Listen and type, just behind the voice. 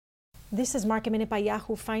This is Market Minute by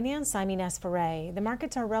Yahoo Finance. I'm Ines Ferre. The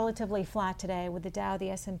markets are relatively flat today, with the Dow, the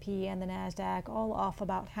S&P, and the Nasdaq all off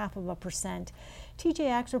about 0.5%.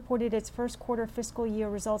 TJX reported its first quarter fiscal year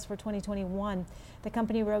results for 2021. The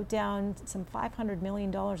company wrote down some $500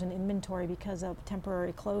 million in inventory because of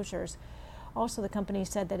temporary closures. Also, the company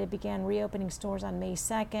said that it began reopening stores on May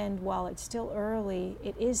 2nd. While it's still early,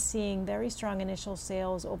 it is seeing very strong initial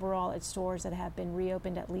sales overall at stores that have been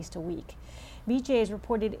reopened at least a week. BJ's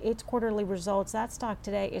reported its quarterly results. That stock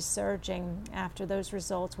today is surging after those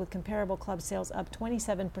results, with comparable club sales up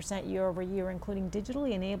 27% year over year, including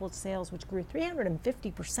digitally enabled sales, which grew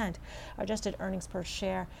 350%. Adjusted earnings per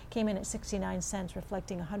share came in at 69 cents,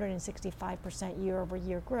 reflecting 165% year over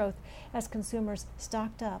year growth as consumers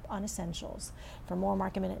stocked up on essentials. For more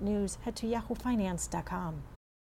Market Minute news, head to yahoofinance.com.